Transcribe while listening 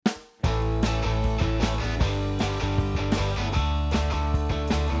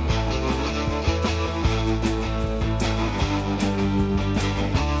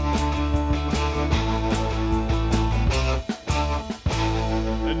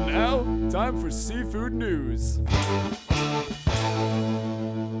Time for seafood news.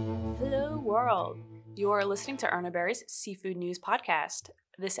 Hello, world. You're listening to Erna Berry's Seafood News Podcast.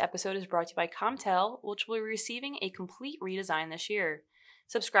 This episode is brought to you by Comtel, which will be receiving a complete redesign this year.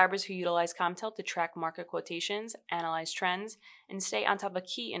 Subscribers who utilize Comtel to track market quotations, analyze trends, and stay on top of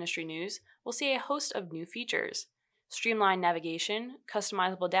key industry news will see a host of new features. Streamlined navigation,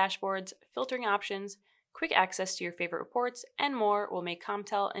 customizable dashboards, filtering options, quick access to your favorite reports, and more will make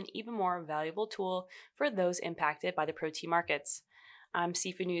Comtel an even more valuable tool for those impacted by the protein markets. I'm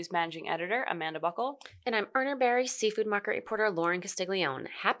Seafood News Managing Editor Amanda Buckle. And I'm Erna Berry Seafood Market Reporter Lauren Castiglione.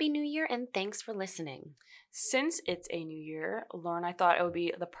 Happy New Year and thanks for listening. Since it's a new year, Lauren, I thought it would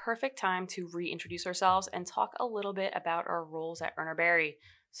be the perfect time to reintroduce ourselves and talk a little bit about our roles at Erna Berry.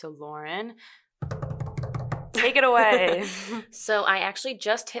 So Lauren, take it away. So I actually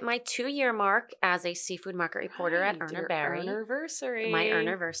just hit my 2-year mark as a seafood market reporter at Erna Berry. Anniversary. My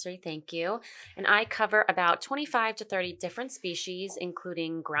anniversary, thank you. And I cover about 25 to 30 different species,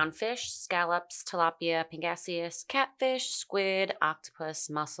 including groundfish, scallops, tilapia, pangasius, catfish, squid, octopus,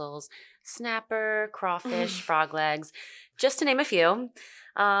 mussels, snapper, crawfish, frog legs, just to name a few.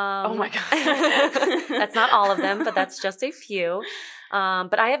 Oh my God. That's not all of them, but that's just a few.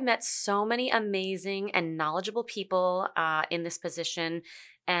 But I have met so many amazing and knowledgeable people in this position,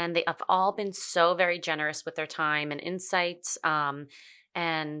 and they have all been so very generous with their time and insights.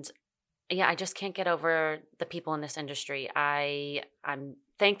 And yeah, I just can't get over the people in this industry. I'm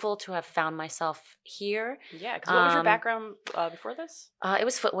thankful to have found myself here. Yeah, because what was your background before this? It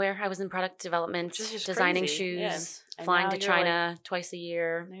was footwear. I was in product development, designing shoes, yeah. flying to China twice a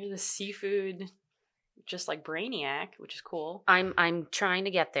year. Maybe the seafood, just like brainiac, which is cool. I'm trying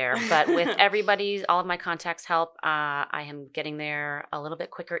to get there, but with all of my contacts' help, I am getting there a little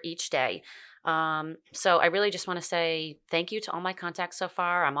bit quicker each day. So I really just want to say thank you to all my contacts so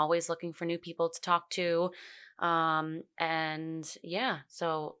far. I'm always looking for new people to talk to. And yeah,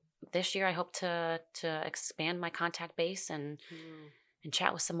 so this year I hope to expand my contact base and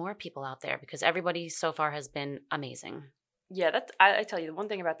chat with some more people out there because everybody so far has been amazing. Yeah, I tell you, the one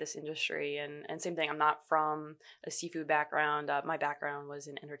thing about this industry, and same thing, I'm not from a seafood background. My background was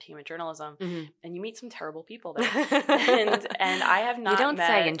in entertainment journalism, and you meet some terrible people there. and I have not You don't met,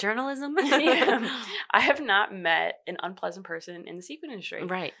 say in journalism? Yeah, I have not met an unpleasant person in the seafood industry.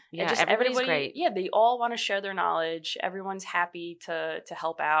 Right. Yeah, just everybody's great. Yeah, they all want to share their knowledge. Everyone's happy to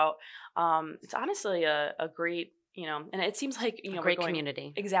help out. It's honestly a great, and it seems like, a great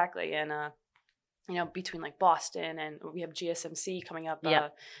community. Exactly. And, between like Boston and we have GSMC coming up,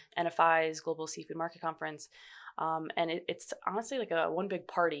 NFI's Global Seafood Market Conference. And it's honestly like a one big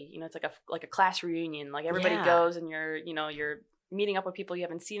party, it's like a class reunion, like everybody goes and you're meeting up with people you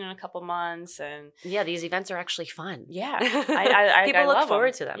haven't seen in a couple months. And yeah, these events are actually fun. Yeah. People look love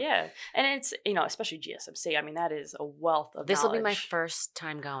forward to them. Yeah. And it's, especially GSMC. I mean, that is a wealth of This will be my knowledge. first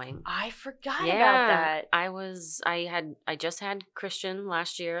time going. I forgot about that. I just had Christian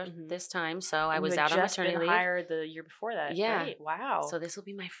last year this time, so I was out on just maternity been leave. hired the year before that. Yeah. Right. Wow. So this will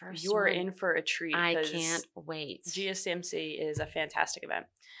be my first You are one. in for a treat. I can't wait. GSMC is a fantastic event.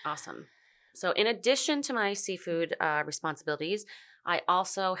 Awesome. So in addition to my seafood responsibilities, I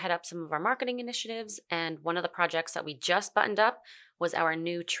also head up some of our marketing initiatives, and one of the projects that we just buttoned up was our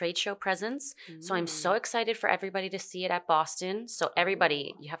new trade show presence. So I'm so excited for everybody to see it at Boston. So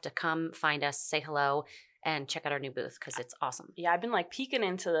everybody, you have to come find us, say hello, and check out our new booth because it's awesome. Yeah, I've been like peeking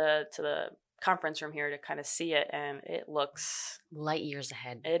into the conference room here to kind of see it, and it looks light years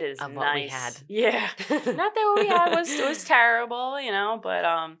ahead. It is of nice. What we had. Yeah, not that what we had was terrible,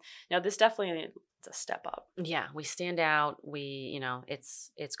 but this definitely. It's a step up. Yeah, we stand out.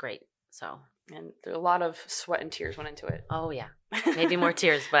 It's great. So, and there a lot of sweat and tears went into it. Oh yeah, maybe more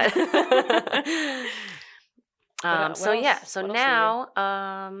tears, but. So now,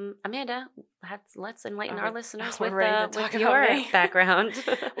 Amanda, let's enlighten our listeners with your background.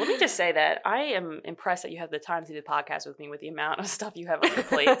 Let me just say that I am impressed that you have the time to do the podcast with me with the amount of stuff you have on your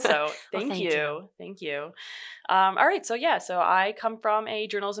plate. So thank you. All right. So I come from a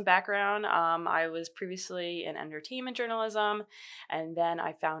journalism background. I was previously in entertainment journalism, and then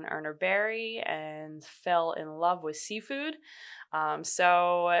I found Erna Berry and fell in love with seafood.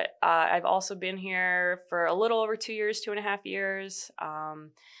 I've also been here for a little over 2 years, 2.5 years.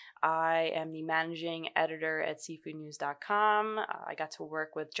 I am the managing editor at seafoodnews.com. I got to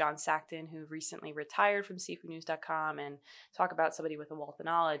work with John Sackton, who recently retired from seafoodnews.com, and talk about somebody with a wealth of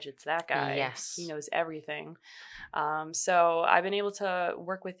knowledge. It's that guy. Yes. He knows everything. So I've been able to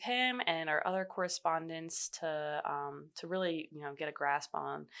work with him and our other correspondents to really, get a grasp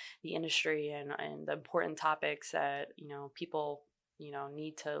on the industry and the important topics that, people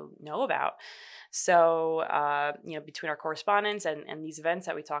need to know about. So, between our correspondence and these events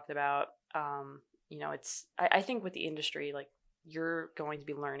that we talked about, it's, I think with the industry, like, you're going to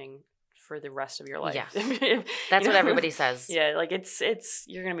be learning for the rest of your life. Yes. That's what everybody says. Yeah. Like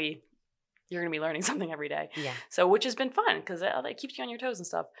you're going to be learning something every day. Yeah. So, which has been fun because it keeps you on your toes and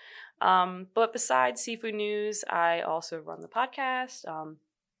stuff. But besides seafood news, I also run the podcast.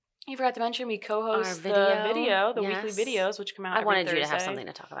 You forgot to mention we co-host the weekly videos, which come out every wanted Thursday. you to have something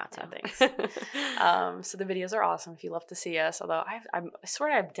to talk about too. Thanks. So the videos are awesome if you love to see us. Although I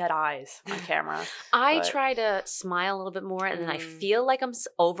swear I have dead eyes on camera. I try to smile a little bit more, and then I feel like I'm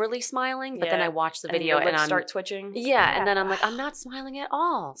overly smiling. But then I watch the video and I start twitching. Yeah, and then I'm like, I'm not smiling at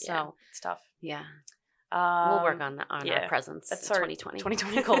all. So it's tough. Yeah. We'll work on our presence. That's our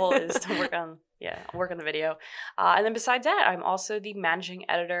 2020 goal is to work on the video. And then besides that, I'm also the managing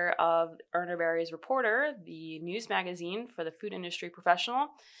editor of Urner Barry's Reporter, the news magazine for the food industry professional.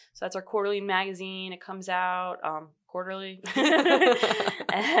 So that's our quarterly magazine. It comes out quarterly.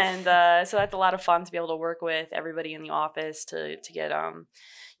 And so that's a lot of fun to be able to work with everybody in the office to get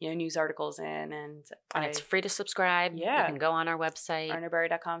news articles in. And it's free to subscribe. Yeah. You can go on our website.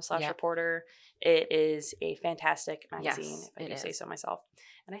 urnerberry.com/reporter. It is a fantastic magazine, yes, if I do say so myself.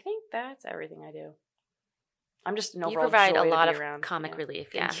 And I think that's everything I do. I'm just an overall You provide joy a lot to of be around. comic relief.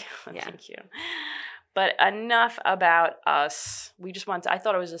 Thank you. But enough about us. I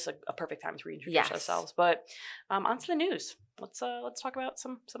thought it was just a perfect time to reintroduce ourselves. But onto the news. Let's talk about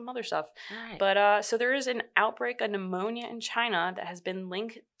some other stuff. All right. But so there is an outbreak of pneumonia in China that has been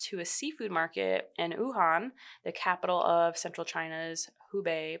linked to a seafood market in Wuhan, the capital of central China's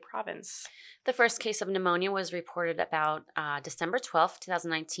Hubei province. The first case of pneumonia was reported about December 12th,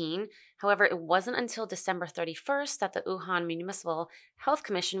 2019. However, it wasn't until December 31st that the Wuhan Municipal Health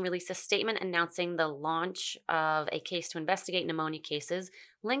Commission released a statement announcing the launch of a case to investigate pneumonia cases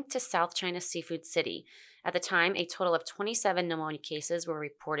linked to South China's Seafood City. At the time, a total of 27 pneumonia cases were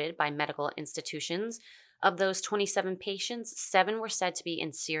reported by medical institutions. Of those 27 patients, 7 were said to be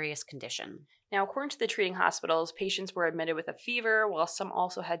in serious condition. Now, according to the treating hospitals, patients were admitted with a fever, while some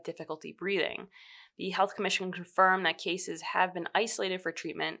also had difficulty breathing. The Health Commission confirmed that cases have been isolated for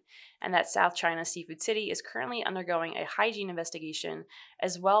treatment and that South China's Seafood City is currently undergoing a hygiene investigation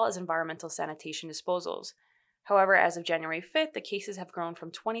as well as environmental sanitation disposals. However, as of January 5th, the cases have grown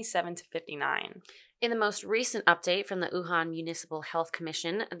from 27 to 59. In the most recent update from the Wuhan Municipal Health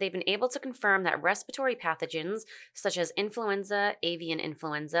Commission, they've been able to confirm that respiratory pathogens such as influenza, avian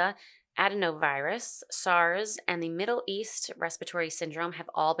influenza, adenovirus, SARS, and the Middle East respiratory syndrome have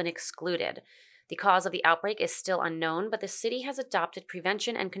all been excluded. The cause of the outbreak is still unknown, but the city has adopted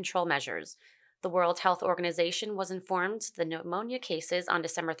prevention and control measures. The World Health Organization was informed the pneumonia cases on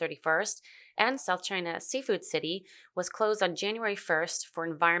December 31st, and South China Seafood City was closed on January 1st for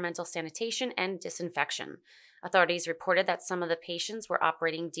environmental sanitation and disinfection. Authorities reported that some of the patients were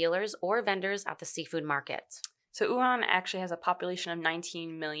operating dealers or vendors at the seafood market. So Wuhan actually has a population of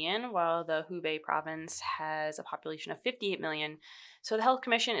 19 million, while the Hubei province has a population of 58 million. So the Health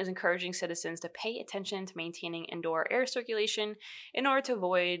Commission is encouraging citizens to pay attention to maintaining indoor air circulation in order to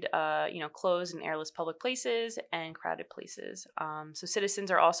avoid, closed and airless public places and crowded places. So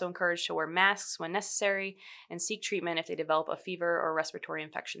citizens are also encouraged to wear masks when necessary and seek treatment if they develop a fever or respiratory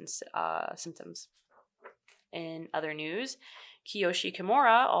infection symptoms. In other news, Kiyoshi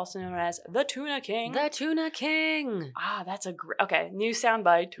Kimura, also known as the Tuna King. The Tuna King! That's a great... Okay, new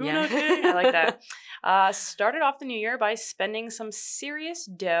soundbite. Tuna King. I like that. Started off the new year by spending some serious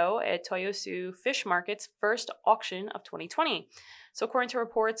dough at Toyosu Fish Market's first auction of 2020. So according to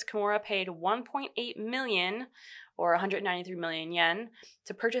reports, Kimura paid 1.8 million, or 193 million yen,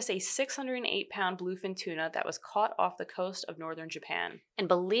 to purchase a 608-pound bluefin tuna that was caught off the coast of northern Japan. And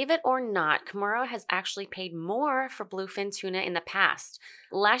believe it or not, Kimura has actually paid more for bluefin tuna in the past.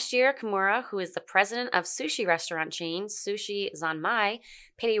 Last year, Kimura, who is the president of sushi restaurant chain Sushi Zanmai,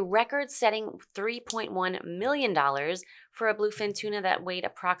 paid a record-setting $3.1 million for a bluefin tuna that weighed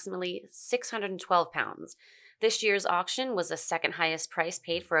approximately 612 pounds. This year's auction was the second highest price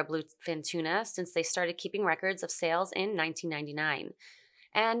paid for a bluefin tuna since they started keeping records of sales in 1999.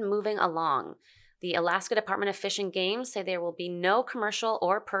 And moving along, the Alaska Department of Fish and Game say there will be no commercial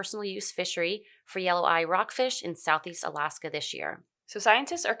or personal use fishery for yellow eye rockfish in southeast Alaska this year. So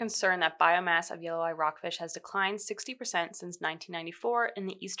scientists are concerned that biomass of yellow eye rockfish has declined 60% since 1994 in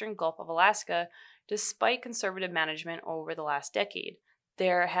the eastern Gulf of Alaska, despite conservative management over the last decade.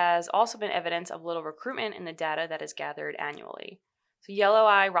 There has also been evidence of little recruitment in the data that is gathered annually. So yellow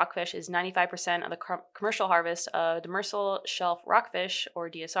eye rockfish is 95% of the commercial harvest of demersal shelf rockfish, or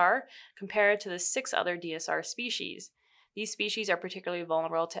DSR, compared to the 6 other DSR species. These species are particularly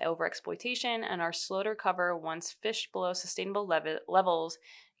vulnerable to overexploitation and are slow to recover once fished below sustainable levels,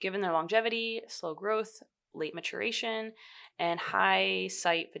 given their longevity, slow growth, late maturation, and high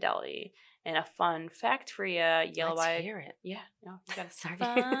site fidelity. And a fun fact for you, yellow eye. Let's hear it. Yeah, no, you got a Sorry.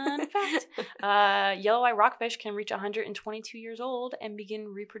 fun fact. Yellow eye rockfish can reach 122 years old and begin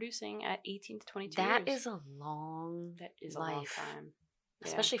reproducing at 18 to 22 years. That is a long That is life. a long time. Yeah.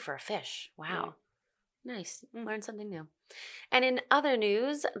 Especially for a fish. Wow. Nice. Mm. Learned something new. And in other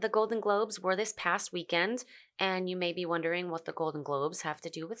news, the Golden Globes were this past weekend, and you may be wondering what the Golden Globes have to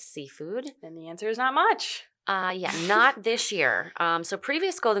do with seafood. And the answer is not much. Yeah, not this year. So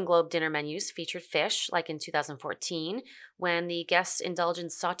previous Golden Globe dinner menus featured fish, like in 2014, when the guests indulged in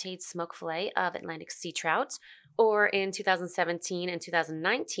sautéed smoked fillet of Atlantic sea trout, or in 2017 and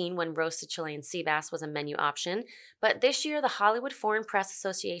 2019, when roasted Chilean sea bass was a menu option. But this year, the Hollywood Foreign Press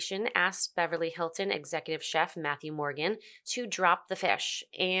Association asked Beverly Hilton executive chef Matthew Morgan to drop the fish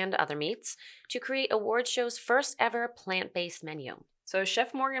and other meats to create award show's first ever plant-based menu. So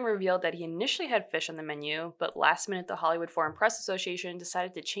Chef Morgan revealed that he initially had fish on the menu, but last minute the Hollywood Foreign Press Association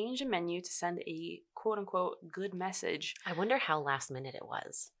decided to change the menu to send a quote-unquote good message. I wonder how last minute it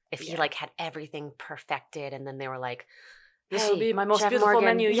was. If he Yeah. had everything perfected and then they were like, This hey, will be my most Chef beautiful Morgan.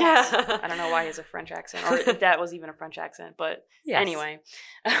 menu. Yeah. Yes. I don't know why he has a French accent, or if that was even a French accent. But Yes. anyway,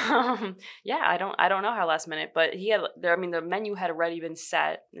 I don't know how last minute, but he had. The menu had already been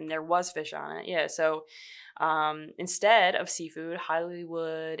set, and there was fish on it. Yeah, so instead of seafood,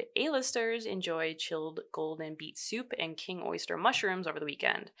 Hollywood A-listers enjoyed chilled golden beet soup and king oyster mushrooms over the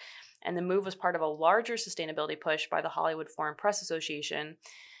weekend. And the move was part of a larger sustainability push by the Hollywood Foreign Press Association.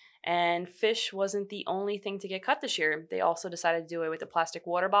 And fish wasn't the only thing to get cut this year. They also decided to do away with the plastic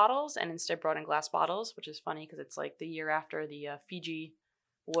water bottles and instead brought in glass bottles, which is funny because it's like the year after the Fiji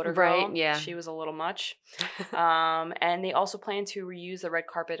water girl. Right, yeah. She was a little much. And they also plan to reuse the red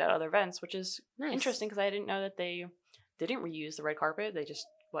carpet at other events, which is Nice. interesting because I didn't know that they didn't reuse the red carpet. They just,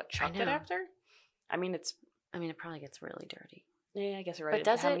 chucked it know. after? I mean, it probably gets really dirty. yeah, I guess you're right. But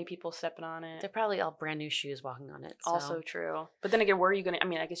does How it- many people stepping on it? They're probably all brand new shoes walking on it. So. Also true. But then again, where are you going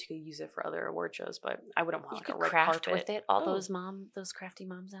to, I guess you could use it for other award shows, but I wouldn't want you like could a red craft carpet. with it. All Oh. those crafty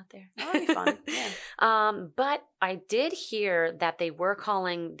moms out there. Oh, that'd be fun. Yeah. But I did hear that they were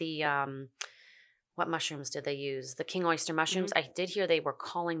calling the what mushrooms did they use? The king oyster mushrooms. I did hear they were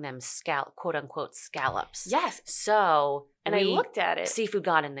calling them quote unquote scallops. Yes. So And I looked at it. seafood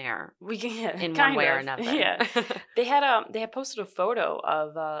got in there We can in kind one way or of. another. Yeah. They had posted a photo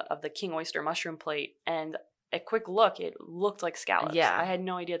of the king oyster mushroom plate, and a quick look, it looked like scallops. Yeah. I had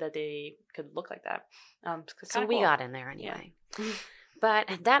no idea that they could look like that. So we got in there anyway. But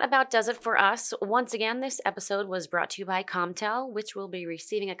that about does it for us. Once again, this episode was brought to you by Comtel, which will be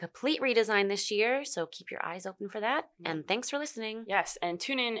receiving a complete redesign this year. So keep your eyes open for that. And thanks for listening. Yes, and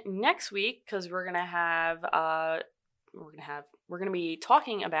tune in next week because we're gonna be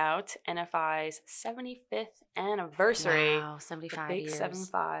talking about NFI's 75th anniversary. Wow, The 75 big years.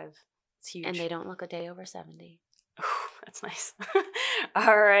 75. It's huge. And they don't look a day over 70. That's nice.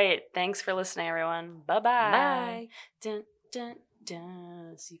 All right. Thanks for listening, everyone. Bye-bye. Bye. Dun, dun,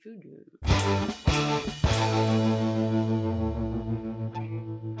 dun. Seafood.